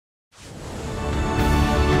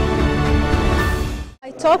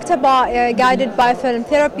talked about guided biofilm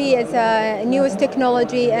therapy as a newest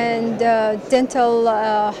technology, and dental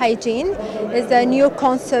hygiene is a new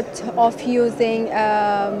concept of using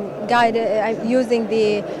using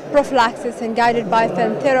the prophylaxis and guided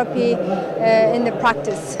biofilm therapy in the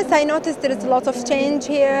practice. I noticed there is a lot of change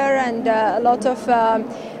here and a lot of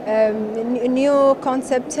new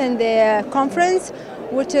concepts in the conference,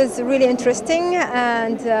 which is really interesting,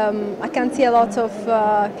 and I can see a lot of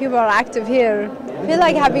people are active here. I feel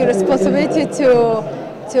like having a responsibility to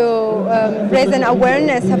raise an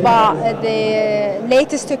awareness about the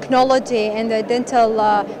latest technology in the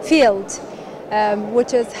dental field,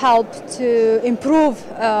 which has helped to improve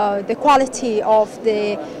the quality of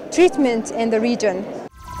the treatment in the region.